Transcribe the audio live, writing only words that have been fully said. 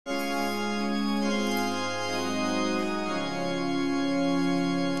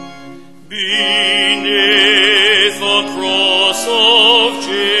Beneath the cross of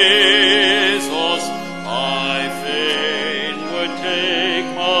Jesus, I fain would take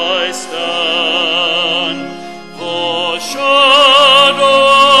my stand. The shadow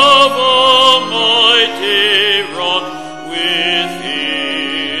of Almighty rock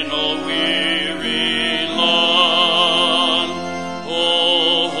within a weary land.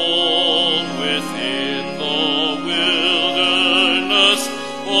 Oh, home within the wilderness,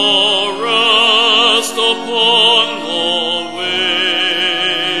 oh, rest upon the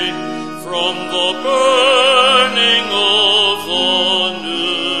way from the burning of the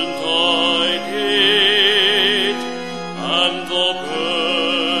noontide heat and the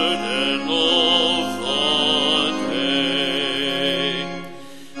burden of the day.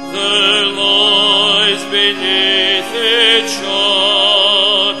 There lies beneath its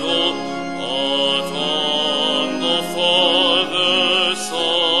shadow, but on the farther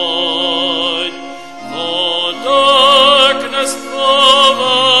side, the darkness of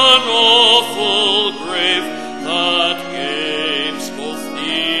an awful grave that gapes both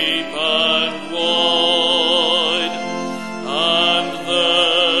deep and wide. And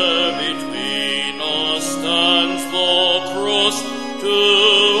there between us stands the cross,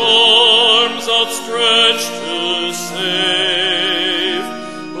 two arms outstretched to save,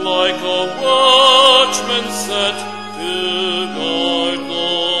 like a watchman set to guard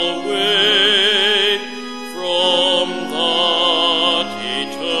the way from that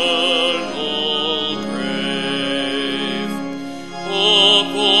eternal grave.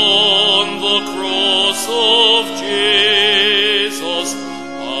 Upon the cross of Jesus,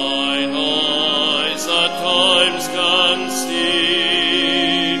 mine eyes at times can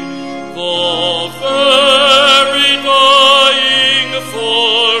see the very dying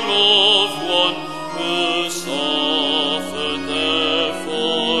form of one who suffered there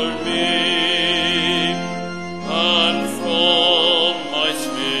for me. And from my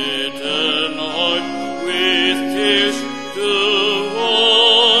smitten heart with tears to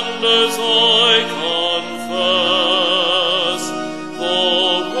wonders I confess the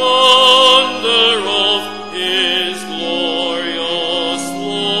wonder of his glorious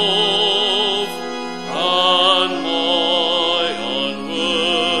love and my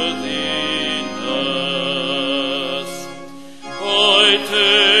unworthiness. I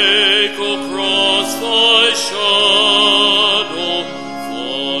take across thy shadow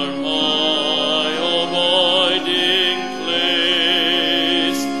for my abiding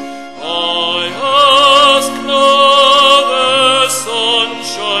place. I ask no other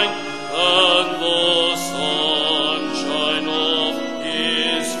sunshine than the sunshine of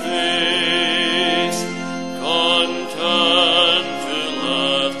his face. Content to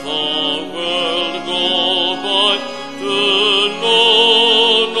let the world go by, to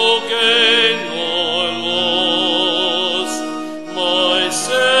know no gain nor loss. My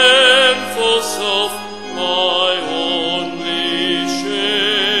sinful self, my only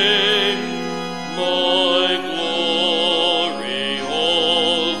shame, my glory,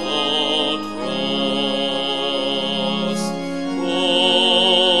 all the cross.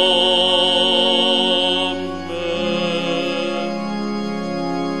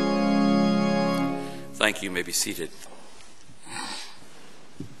 Amen. Thank you. You may be seated.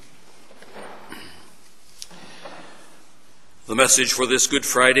 The message for this Good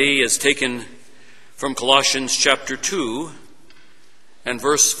Friday is taken from Colossians chapter 2 and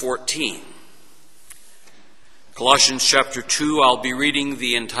verse 14. Colossians chapter 2, I'll be reading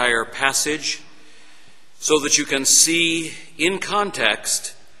the entire passage so that you can see in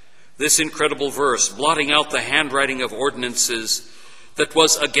context this incredible verse, blotting out the handwriting of ordinances that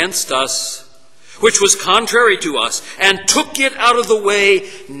was against us, which was contrary to us, and took it out of the way,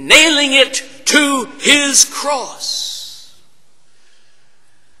 nailing it to his cross.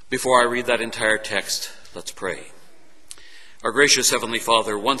 Before I read that entire text, let's pray. Our gracious Heavenly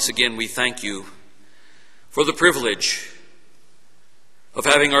Father, once again we thank you for the privilege of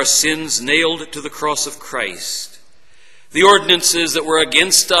having our sins nailed to the cross of Christ, the ordinances that were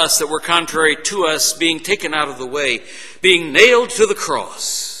against us, that were contrary to us, being taken out of the way, being nailed to the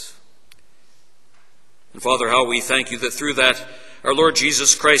cross. And Father, how we thank you that through that our Lord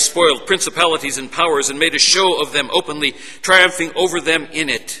Jesus Christ spoiled principalities and powers and made a show of them openly, triumphing over them in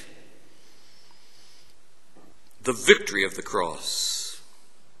it. The victory of the cross.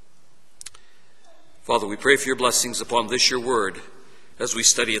 Father, we pray for your blessings upon this, your word, as we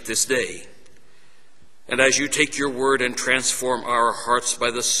study it this day. And as you take your word and transform our hearts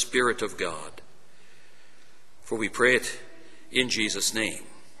by the Spirit of God. For we pray it in Jesus' name.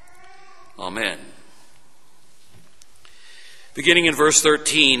 Amen. beginning in verse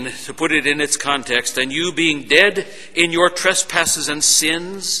 13, to put it in its context, and you being dead in your trespasses and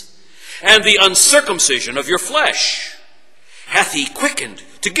sins, and the uncircumcision of your flesh, hath he quickened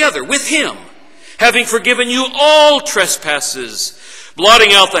together with him, having forgiven you all trespasses,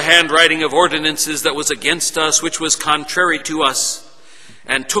 blotting out the handwriting of ordinances that was against us, which was contrary to us,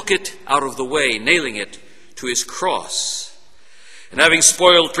 and took it out of the way, nailing it to his cross. And having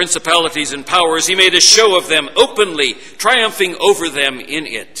spoiled principalities and powers, he made a show of them openly, triumphing over them in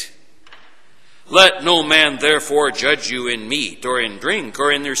it. Let no man therefore judge you in meat or in drink or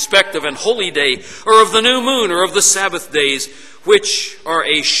in respect of an holy day or of the new moon or of the Sabbath days, which are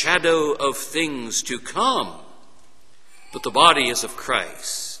a shadow of things to come. But the body is of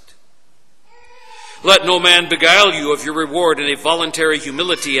Christ. Let no man beguile you of your reward in a voluntary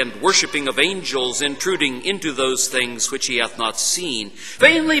humility and worshipping of angels, intruding into those things which he hath not seen,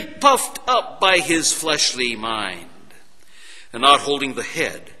 vainly puffed up by his fleshly mind, and not holding the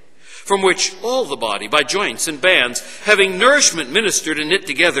head, from which all the body, by joints and bands, having nourishment ministered and knit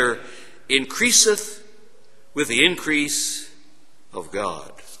together, increaseth with the increase of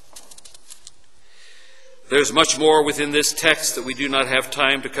God. There's much more within this text that we do not have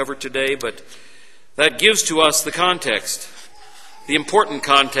time to cover today, but that gives to us the context, the important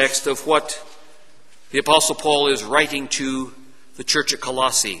context of what the Apostle Paul is writing to the church at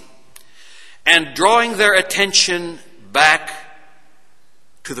Colossae, and drawing their attention back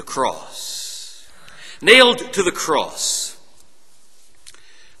to the cross. Nailed to the cross.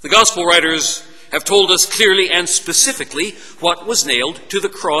 The gospel writers have told us clearly and specifically what was nailed to the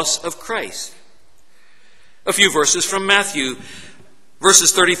cross of Christ. A few verses from Matthew,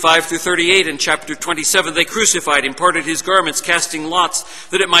 verses 35 through 38 in chapter 27, they crucified him, parted his garments, casting lots,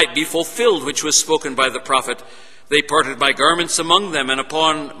 that it might be fulfilled, which was spoken by the prophet. They parted my garments among them, and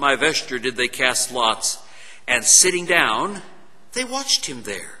upon my vesture did they cast lots. And sitting down, they watched him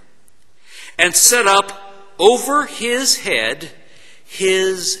there, and set up over his head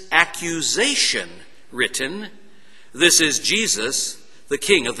his accusation written, "This is Jesus, the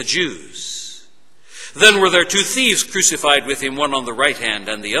King of the Jews." Then were there two thieves crucified with him, one on the right hand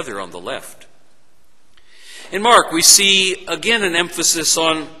and the other on the left. In Mark, we see again an emphasis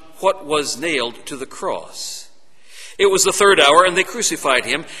on what was nailed to the cross. It was the third hour, and they crucified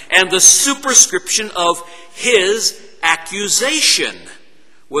him, and the superscription of his accusation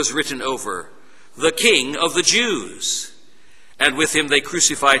was written over, "The King of the Jews." And with him they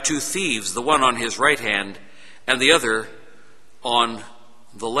crucified two thieves, the one on his right hand and the other on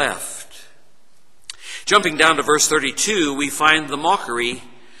the left. Jumping down to verse 32, we find the mockery,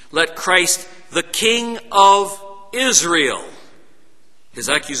 "Let Christ, the King of Israel." His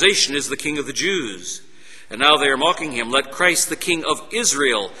accusation is the King of the Jews. And now they are mocking him, "Let Christ, the King of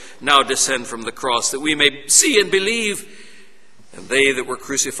Israel, now descend from the cross, that we may see and believe." And they that were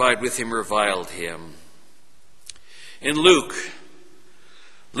crucified with him reviled him. In Luke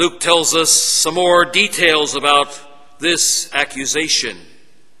tells us some more details about this accusation.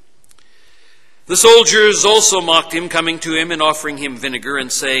 The soldiers also mocked him, coming to him and offering him vinegar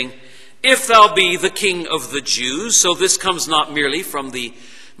and saying, "If thou be the King of the Jews." So this comes not merely from the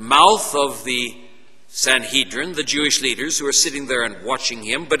mouth of the Sanhedrin, the Jewish leaders who are sitting there and watching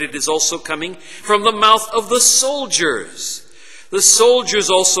him, but it is also coming from the mouth of the soldiers. The soldiers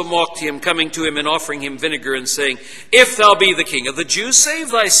also mocked him, coming to him and offering him vinegar and saying, "If thou be the King of the Jews,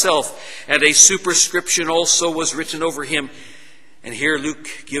 save thyself." And a superscription also was written over him. And here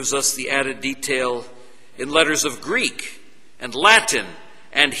Luke gives us the added detail in letters of Greek and Latin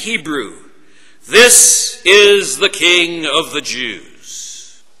and Hebrew. "This is the King of the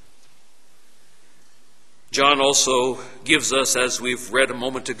Jews." John also gives us, as we've read a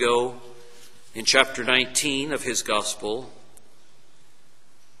moment ago in chapter 19 of his gospel,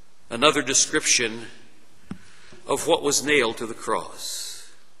 another description of what was nailed to the cross.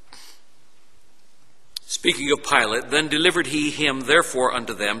 Speaking of Pilate, "Then delivered he him therefore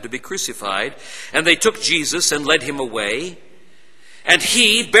unto them to be crucified. And they took Jesus and led him away. And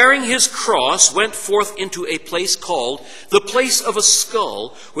he, bearing his cross, went forth into a place called the place of a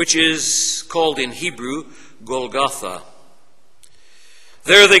skull, which is called in Hebrew Golgotha.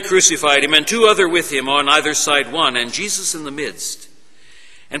 There they crucified him, and two other with him, on either side one, and Jesus in the midst.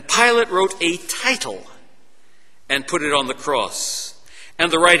 And Pilate wrote a title and put it on the cross.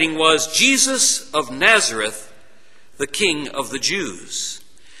 And the writing was, Jesus of Nazareth, the King of the Jews.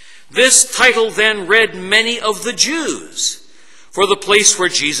 This title then read many of the Jews, for the place where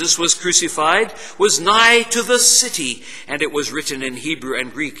Jesus was crucified was nigh to the city, and it was written in Hebrew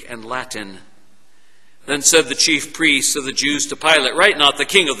and Greek and Latin. Then said the chief priests of the Jews to Pilate, "Write not the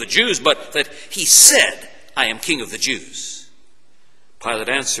King of the Jews, but that he said, I am King of the Jews." Pilate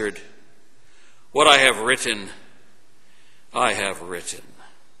answered, "What I have written, I have written."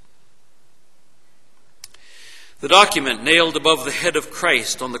 The document nailed above the head of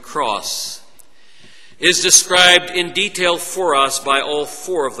Christ on the cross is described in detail for us by all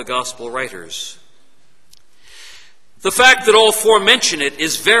four of the gospel writers. The fact that all four mention it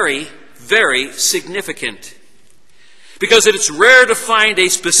is very, very significant, because it's rare to find a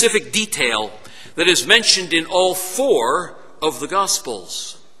specific detail that is mentioned in all four of the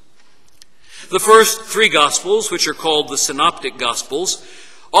Gospels. The first three Gospels, which are called the Synoptic Gospels,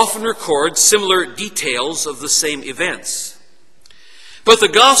 often record similar details of the same events. But the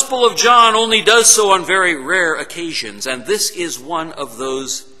Gospel of John only does so on very rare occasions, and this is one of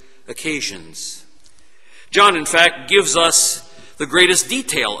those occasions. John, in fact, gives us the greatest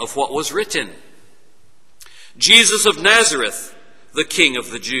detail of what was written. Jesus of Nazareth, the King of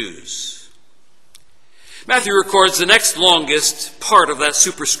the Jews. Matthew records the next longest part of that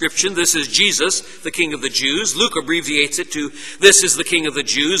superscription. This is Jesus, the King of the Jews. Luke abbreviates it to, "This is the King of the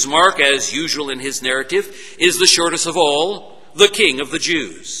Jews." Mark, as usual in his narrative, is the shortest of all, "the King of the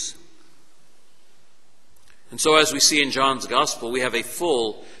Jews." And so as we see in John's Gospel, we have a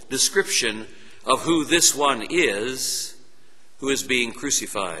full description of who this one is who is being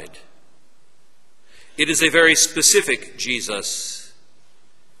crucified. It is a very specific Jesus.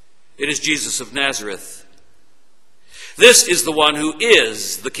 It is Jesus of Nazareth. This is the one who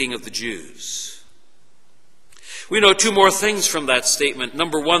is the King of the Jews. We know two more things from that statement.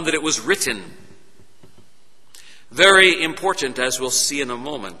 Number one, that it was written. Very important, as we'll see in a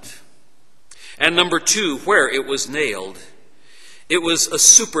moment. And number two, where it was nailed. It was a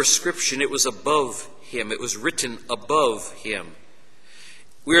superscription. It was above him. It was written above him.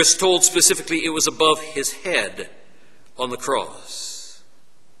 We are told specifically it was above his head on the cross.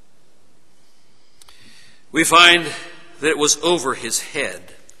 We find that it was over his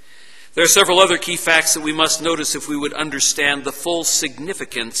head. There are several other key facts that we must notice if we would understand the full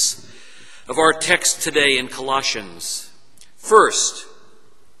significance of our text today in Colossians. First,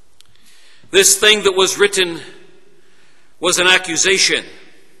 this thing that was written was an accusation.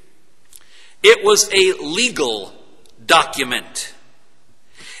 It was a legal document.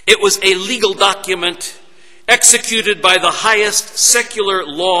 It was a legal document executed by the highest secular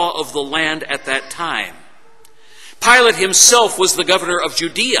law of the land at that time. Pilate himself was the governor of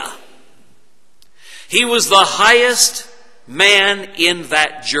Judea. He was the highest man in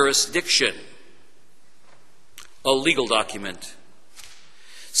that jurisdiction. A legal document.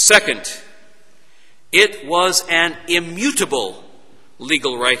 Second, it was an immutable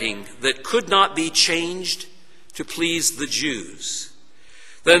legal writing that could not be changed to please the Jews.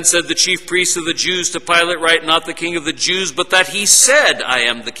 Then said the chief priests of the Jews to Pilate, "Write not the King of the Jews, but that he said, 'I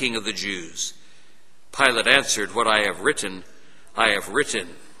am the King of the Jews.' Pilate answered, 'What I have written, I have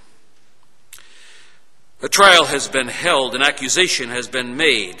written.'" A trial has been held, an accusation has been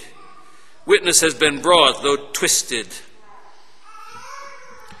made. Witness has been brought, though twisted.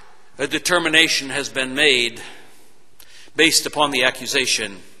 A determination has been made based upon the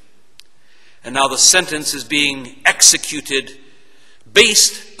accusation. And now the sentence is being executed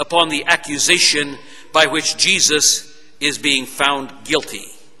based upon the accusation by which Jesus is being found guilty.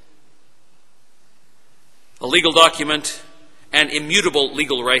 A legal document, an immutable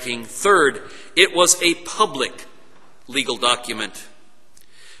legal writing. Third, it was a public legal document.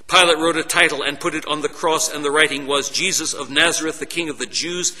 Pilate wrote a title and put it on the cross, and the writing was, "Jesus of Nazareth, the King of the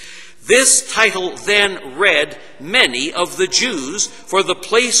Jews." This title then read many of the Jews, for the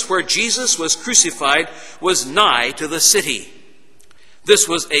place where Jesus was crucified was nigh to the city. This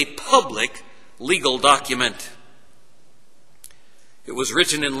was a public legal document. It was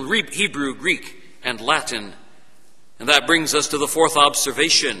written in Hebrew, Greek, and Latin. And that brings us to the fourth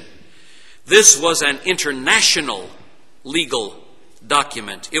observation. This was an international legal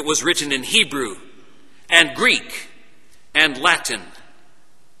document. It was written in Hebrew and Greek and Latin.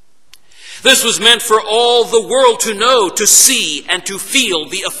 This was meant for all the world to know, to see, and to feel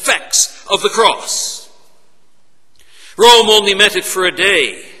the effects of the cross. Rome only meant it for a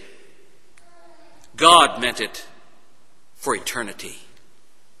day. God meant it for eternity.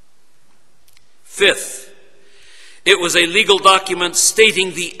 Fifth, it was a legal document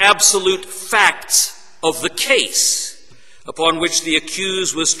stating the absolute facts of the case upon which the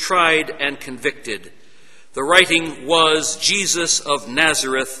accused was tried and convicted. The writing was Jesus of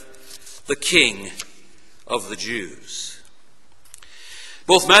Nazareth, the King of the Jews.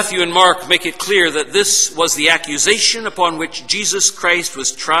 Both Matthew and Mark make it clear that this was the accusation upon which Jesus Christ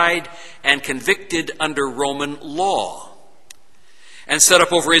was tried and convicted under Roman law. and set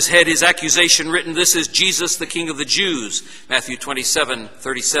up over his head his accusation written, "This is Jesus, the King of the Jews," Matthew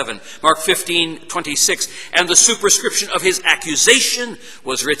 27:37, Mark 15:26, and the superscription of his accusation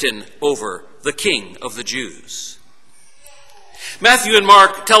was written over the King of the Jews. Matthew and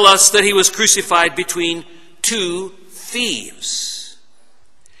Mark tell us that he was crucified between two thieves.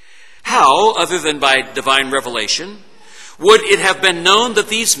 How, other than by divine revelation, would it have been known that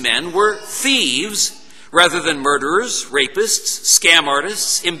these men were thieves rather than murderers, rapists, scam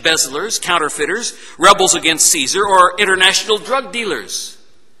artists, embezzlers, counterfeiters, rebels against Caesar, or international drug dealers?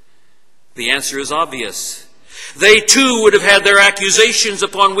 The answer is obvious. They too would have had their accusations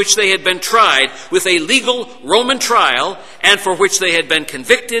upon which they had been tried with a legal Roman trial and for which they had been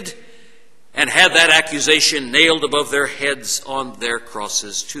convicted, and had that accusation nailed above their heads on their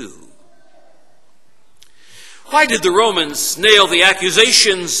crosses too. Why did the Romans nail the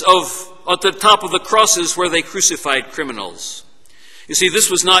accusations at the top of the crosses where they crucified criminals? You see, this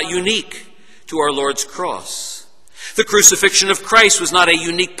was not unique to our Lord's cross. The crucifixion of Christ was not a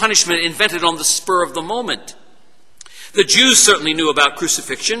unique punishment invented on the spur of the moment. The Jews certainly knew about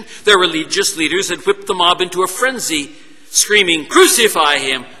crucifixion. Their religious leaders had whipped the mob into a frenzy, screaming, "Crucify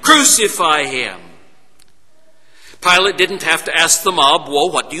him! Crucify him!" Pilate didn't have to ask the mob, "Well,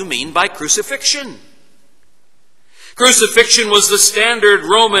 what do you mean by crucifixion?" Crucifixion was the standard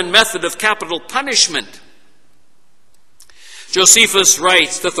Roman method of capital punishment. Josephus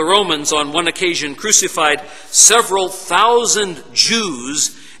writes that the Romans on one occasion crucified several thousand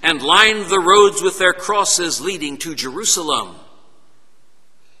Jews and lined the roads with their crosses leading to Jerusalem.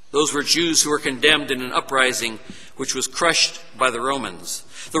 Those were Jews who were condemned in an uprising which was crushed by the Romans.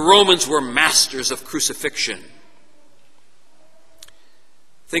 The Romans were masters of crucifixion.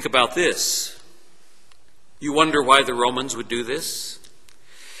 Think about this. You wonder why the Romans would do this?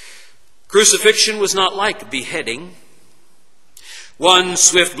 Crucifixion was not like beheading. One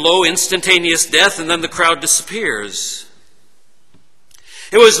swift blow, instantaneous death, and then the crowd disappears.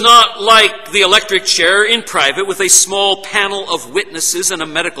 It was not like the electric chair in private with a small panel of witnesses and a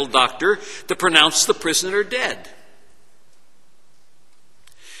medical doctor to pronounce the prisoner dead.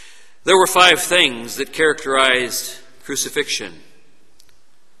 There were 5 things that characterized crucifixion.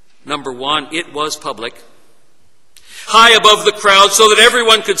 Number 1, it was public. High above the crowd so that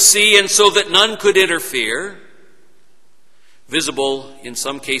everyone could see and so that none could interfere. Visible, in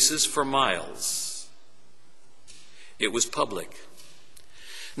some cases, for miles. It was public.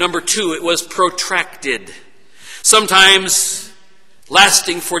 Number 2, it was protracted, sometimes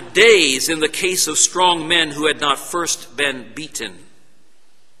lasting for days in the case of strong men who had not first been beaten.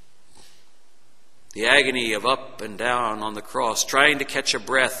 The agony of up and down on the cross, trying to catch a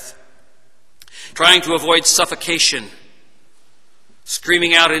breath, trying to avoid suffocation,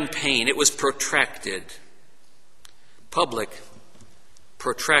 screaming out in pain. It was protracted. Public,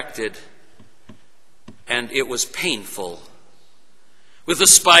 protracted, and it was painful, with the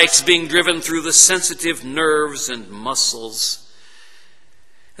spikes being driven through the sensitive nerves and muscles,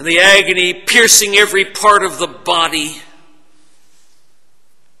 and the agony piercing every part of the body.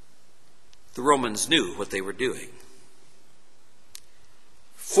 The Romans knew what they were doing.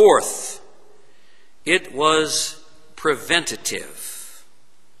 4th, it was preventative.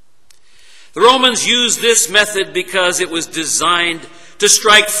 The Romans used this method because it was designed to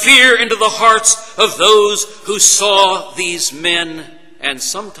strike fear into the hearts of those who saw these men, and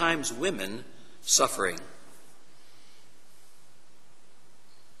sometimes women, suffering.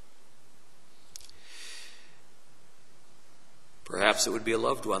 Perhaps it would be a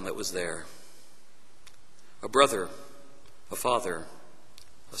loved one that was there. A brother, a father,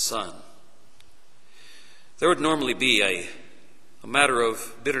 a son. There would normally be a matter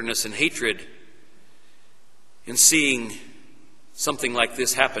of bitterness and hatred in seeing something like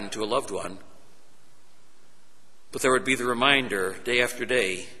this happen to a loved one. But there would be the reminder day after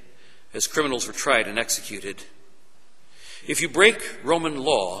day as criminals were tried and executed. If you break Roman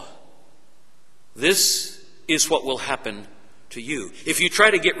law, this is what will happen to you. If you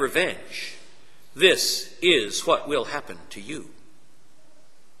try to get revenge, this is what will happen to you.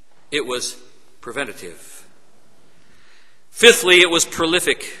 It was preventative. 5thly, it was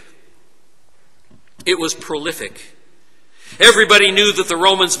prolific. It was prolific. Everybody knew that the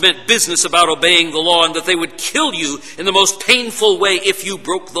Romans meant business about obeying the law and that they would kill you in the most painful way if you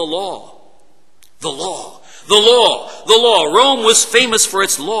broke the law. The law. The law. The law. Rome was famous for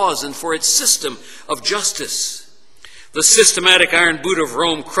its laws and for its system of justice. The systematic iron boot of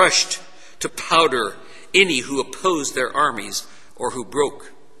Rome crushed to powder any who opposed their armies or who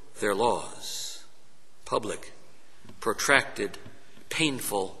broke their laws. Public, protracted,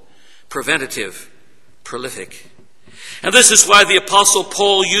 painful, preventative, prolific. And this is why the Apostle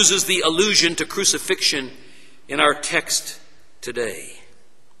Paul uses the allusion to crucifixion in our text today.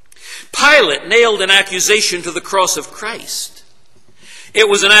 Pilate nailed an accusation to the cross of Christ. It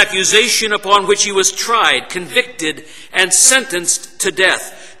was an accusation upon which he was tried, convicted, and sentenced to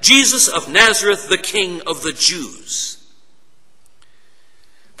death. Jesus of Nazareth, the King of the Jews.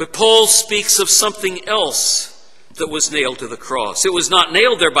 But Paul speaks of something else that was nailed to the cross. It was not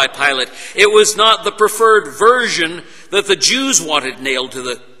nailed there by Pilate. It was not the preferred version that the Jews wanted nailed to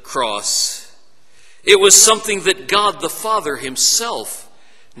the cross. It was something that God the Father himself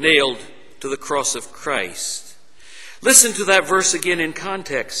nailed to the cross of Christ. Listen to that verse again in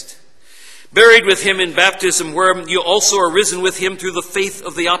context. Buried with him in baptism, where you also are risen with him through the faith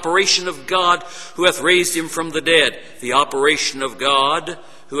of the operation of God, who hath raised him from the dead. The operation of God,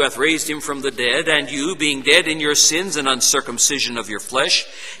 who hath raised him from the dead, and you, being dead in your sins and uncircumcision of your flesh,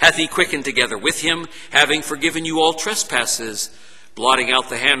 hath he quickened together with him, having forgiven you all trespasses, blotting out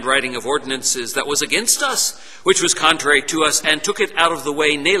the handwriting of ordinances that was against us, which was contrary to us, and took it out of the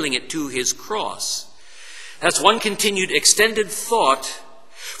way, nailing it to his cross. That's one continued extended thought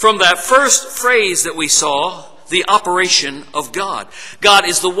from that first phrase that we saw, the operation of God. God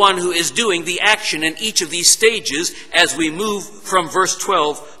is the one who is doing the action in each of these stages as we move from verse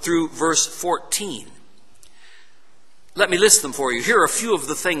 12 through verse 14. Let me list them for you. Here are a few of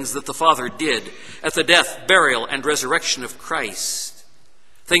the things that the Father did at the death, burial, and resurrection of Christ.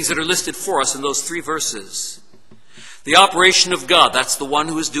 Things that are listed for us in those 3 verses. The operation of God, that's the one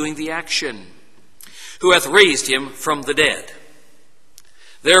who is doing the action, who hath raised him from the dead.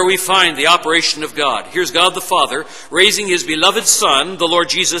 There we find the operation of God. Here's God the Father raising his beloved Son, the Lord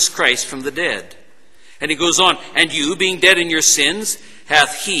Jesus Christ, from the dead. And he goes on, and you, being dead in your sins,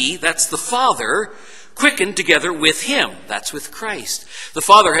 hath he, that's the Father, quickened together with him. That's with Christ. The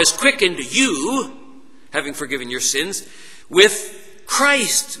Father has quickened you, having forgiven your sins, with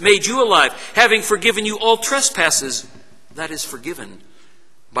Christ, made you alive, having forgiven you all trespasses. That is forgiven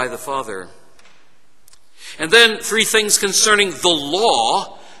by the Father. And then 3 things concerning the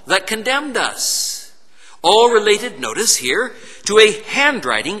law that condemned us. All related, notice here, to a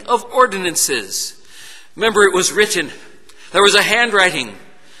handwriting of ordinances. Remember, it was written. There was a handwriting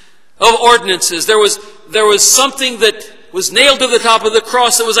of ordinances. There was something that was nailed to the top of the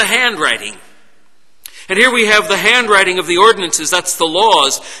cross that was a handwriting. And here we have the handwriting of the ordinances. That's the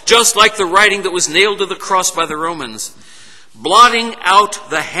laws, just like the writing that was nailed to the cross by the Romans. Blotting out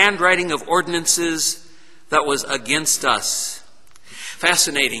the handwriting of ordinances that was against us.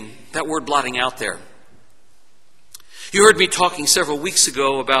 Fascinating, that word blotting out there. You heard me talking several weeks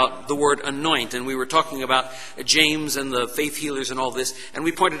ago about the word anoint, and we were talking about James and the faith healers and all this, and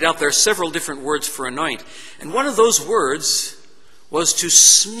we pointed out there are several different words for anoint. And one of those words was to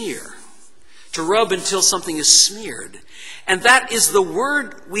smear, to rub until something is smeared. And that is the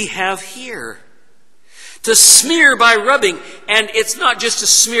word we have here. To smear by rubbing, and it's not just to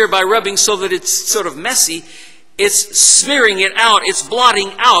smear by rubbing so that it's sort of messy. It's smearing it out. It's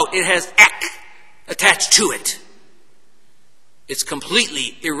blotting out. It has ek attached to it. It's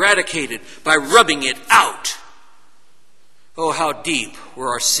completely eradicated by rubbing it out. Oh, how deep were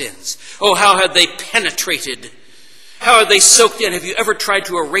our sins. Oh, how had they penetrated. How had they soaked in. Have you ever tried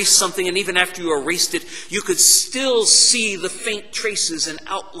to erase something, and even after you erased it, you could still see the faint traces and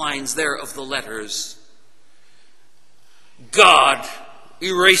outlines there of the letters? God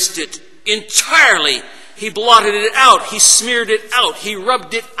erased it entirely. He blotted it out. He smeared it out. He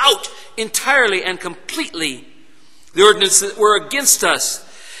rubbed it out entirely and completely. The ordinances that were against us.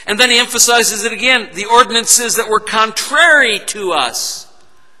 And then he emphasizes it again. The ordinances that were contrary to us.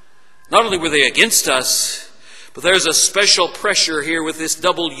 Not only were they against us, but there's a special pressure here with this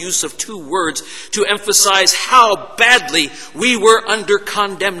double use of 2 words to emphasize how badly we were under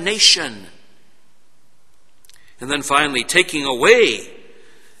condemnation. And then finally, taking away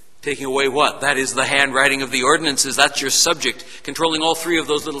what? That is the handwriting of the ordinances. That's your subject, controlling all 3 of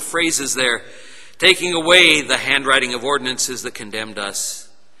those little phrases there. Taking away the handwriting of ordinances that condemned us.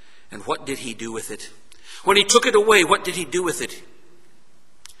 And what did he do with it? When he took it away, what did he do with it?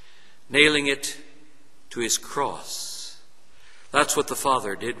 Nailing it to his cross. That's what the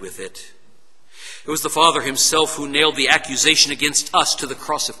Father did with it. It was the Father himself who nailed the accusation against us to the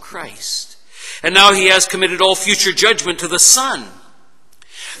cross of Christ. And now he has committed all future judgment to the Son.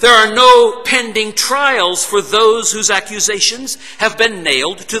 There are no pending trials for those whose accusations have been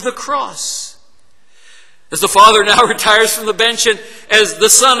nailed to the cross. As the Father now retires from the bench and as the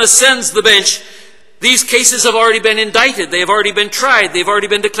Son ascends the bench, These cases have already been indicted. They have already been tried. They've already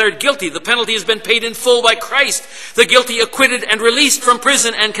been declared guilty. The penalty has been paid in full by Christ. The guilty acquitted and released from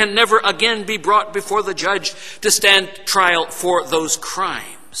prison and can never again be brought before the judge to stand trial for those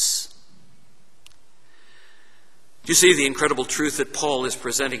crimes. Do you see the incredible truth that Paul is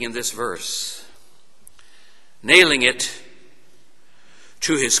presenting in this verse? Nailing it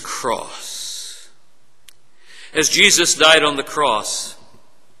to his cross. As Jesus died on the cross,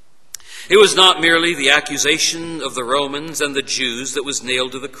 it was not merely the accusation of the Romans and the Jews that was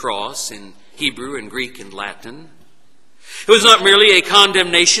nailed to the cross in Hebrew and Greek and Latin. It was not merely a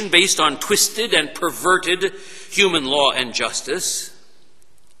condemnation based on twisted and perverted human law and justice.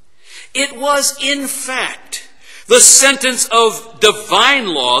 It was, in fact, the sentence of divine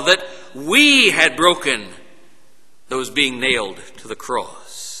law that we had broken that was being nailed to the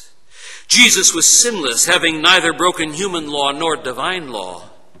cross. Jesus was sinless, having neither broken human law nor divine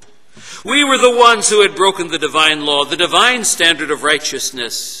law. We were the ones who had broken the divine law, the divine standard of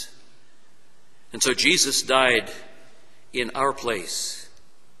righteousness. And so Jesus died in our place.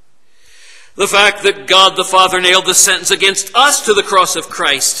 The fact that God the Father nailed the sentence against us to the cross of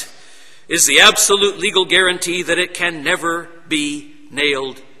Christ is the absolute legal guarantee that it can never be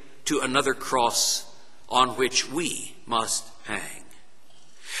nailed to another cross on which we must hang.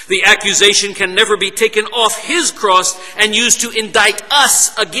 The accusation can never be taken off his cross and used to indict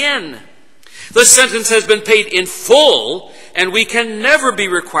us again. The sentence has been paid in full, and we can never be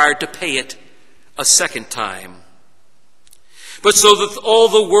required to pay it a second time. But so that all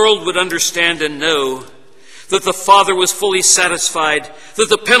the world would understand and know that the Father was fully satisfied, that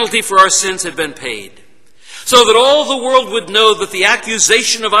the penalty for our sins had been paid. So that all the world would know that the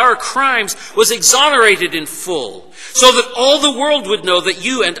accusation of our crimes was exonerated in full. So that all the world would know that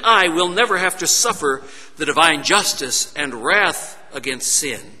you and I will never have to suffer the divine justice and wrath against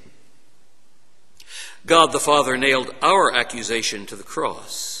sin. God the Father nailed our accusation to the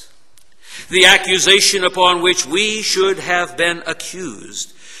cross. The accusation upon which we should have been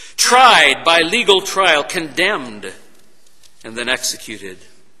accused, tried by legal trial, condemned, and then executed.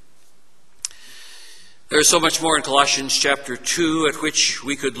 There is so much more in Colossians chapter 2 at which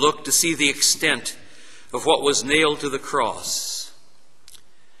we could look to see the extent of what was nailed to the cross.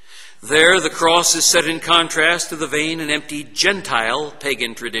 There, the cross is set in contrast to the vain and empty Gentile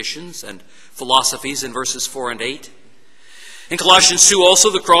pagan traditions and philosophies in verses 4 and 8. In Colossians 2 also,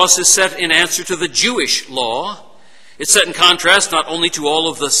 the cross is set in answer to the Jewish law. It's set in contrast not only to all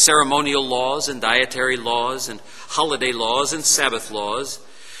of the ceremonial laws and dietary laws and holiday laws and Sabbath laws,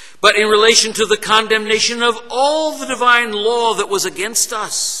 but in relation to the condemnation of all the divine law that was against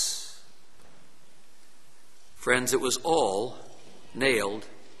us. Friends, it was all nailed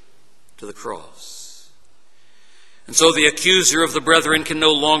to the cross. And so the accuser of the brethren can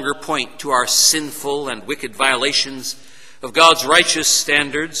no longer point to our sinful and wicked violations of God's righteous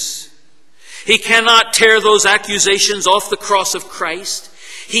standards. He cannot tear those accusations off the cross of Christ.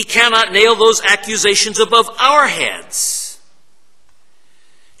 He cannot nail those accusations above our heads.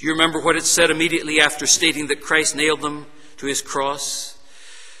 Do you remember what it said immediately after stating that Christ nailed them to his cross?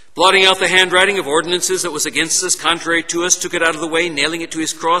 Blotting out the handwriting of ordinances that was against us, contrary to us, took it out of the way, nailing it to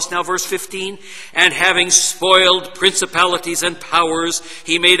his cross. Now verse 15, and having spoiled principalities and powers,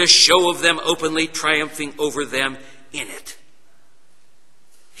 he made a show of them openly, triumphing over them in it.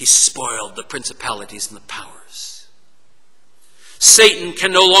 He spoiled the principalities and the powers. Satan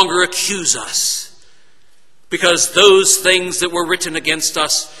can no longer accuse us because those things that were written against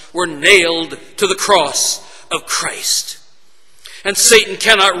us were nailed to the cross of Christ. And Satan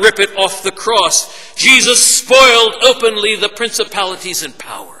cannot rip it off the cross. Jesus spoiled openly the principalities and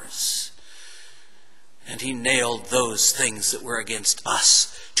powers. And he nailed those things that were against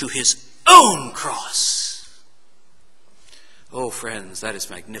us to his own cross. Oh, friends, that is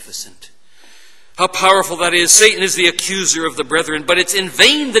magnificent. How powerful that is. Satan is the accuser of the brethren, but it's in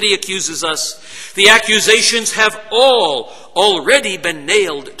vain that he accuses us. The accusations have all already been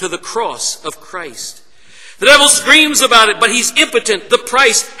nailed to the cross of Christ. The devil screams about it, but he's impotent. The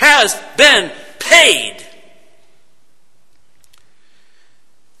price has been paid.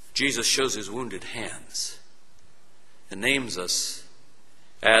 Jesus shows his wounded hands and names us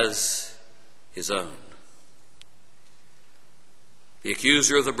as his own. The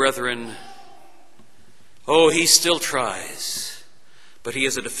accuser of the brethren, oh, he still tries, but he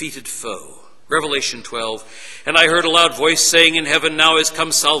is a defeated foe. Revelation 12, and I heard a loud voice saying in heaven, now is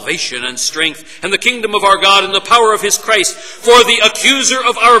come salvation and strength, and the kingdom of our God and the power of his Christ. For the accuser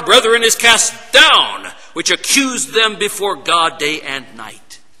of our brethren is cast down, which accused them before God day and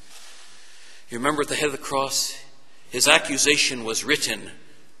night. You remember at the head of the cross, his accusation was written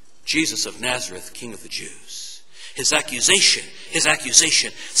Jesus of Nazareth, King of the Jews. His accusation,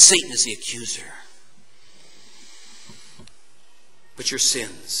 Satan is the accuser. But your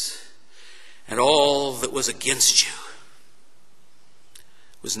sins and all that was against you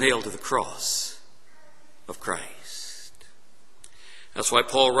was nailed to the cross of Christ. That's why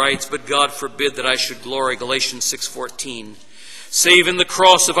Paul writes, but God forbid that I should glory, Galatians 6:14, save in the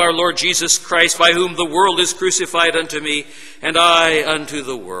cross of our Lord Jesus Christ, by whom the world is crucified unto me, and I unto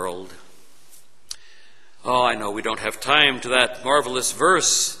the world. Oh, I know we don't have time to that marvelous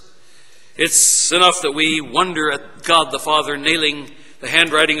verse. It's enough that we wonder at God the Father nailing the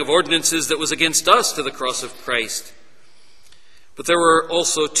handwriting of ordinances that was against us to the cross of Christ. But there were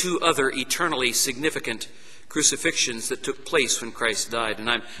also two other eternally significant crucifixions that took place when Christ died. And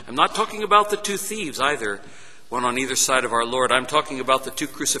I'm not talking about the two thieves either, one on either side of our Lord. I'm talking about the two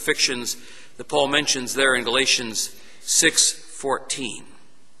crucifixions that Paul mentions there in Galatians 6:14.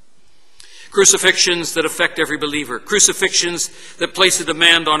 Crucifixions that affect every believer. Crucifixions that place a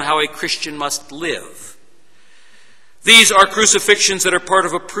demand on how a Christian must live. These are crucifixions that are part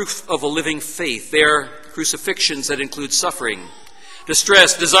of a proof of a living faith. They are crucifixions that include suffering,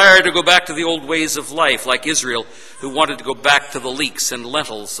 distress, desire to go back to the old ways of life, like Israel, who wanted to go back to the leeks and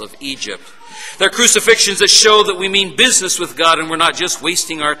lentils of Egypt. They're crucifixions that show that we mean business with God and we're not just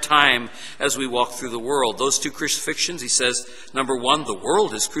wasting our time as we walk through the world. Those two crucifixions, he says, number one, the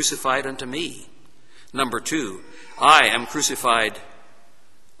world is crucified unto me. Number two, I am crucified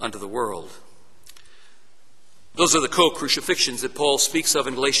unto the world. Those are the co-crucifixions that Paul speaks of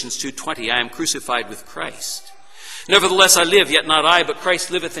in Galatians 2:20. I am crucified with Christ. Nevertheless, I live, yet not I, but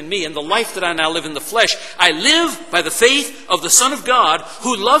Christ liveth in me. And the life that I now live in the flesh, I live by the faith of the Son of God,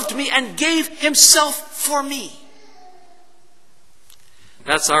 who loved me and gave himself for me.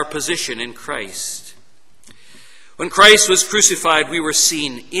 That's our position in Christ. When Christ was crucified, we were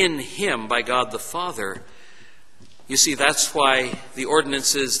seen in him by God the Father. You see, that's why the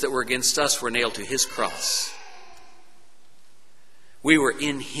ordinances that were against us were nailed to his cross. We were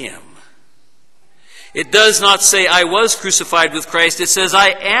in him. It does not say, I was crucified with Christ. It says, I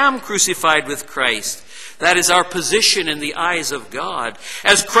am crucified with Christ. That is our position in the eyes of God.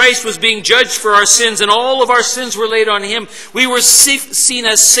 As Christ was being judged for our sins and all of our sins were laid on him, we were seen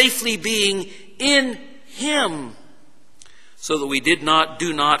as safely being in him, so that we do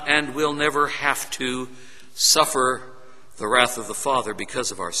not, and will never have to suffer the wrath of the Father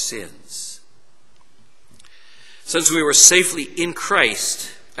because of our sins. Since we were safely in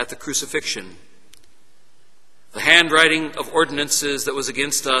Christ at the crucifixion, the handwriting of ordinances that was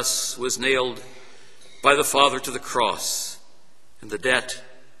against us was nailed by the Father to the cross, and the debt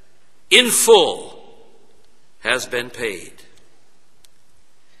in full has been paid.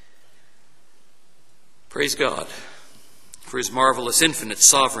 Praise God for his marvelous, infinite,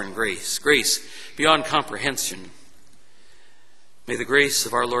 sovereign grace, grace beyond comprehension. May the grace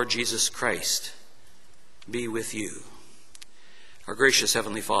of our Lord Jesus Christ be with you. Our gracious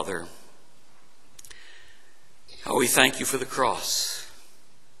Heavenly Father, how we thank you for the cross.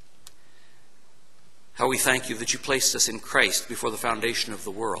 How we thank you that you placed us in Christ before the foundation of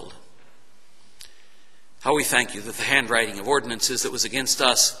the world. How we thank you that the handwriting of ordinances that was against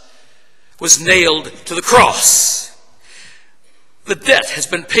us was nailed to the cross. The debt has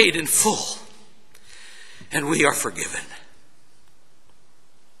been paid in full, and we are forgiven.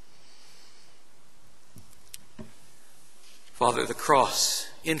 Father, the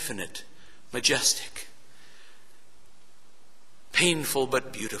cross, infinite, majestic, painful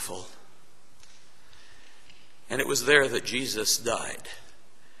but beautiful. And it was there that Jesus died,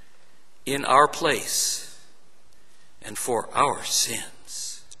 in our place and for our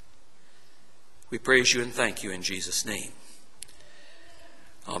sins. We praise you and thank you in Jesus' name.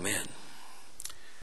 Amen.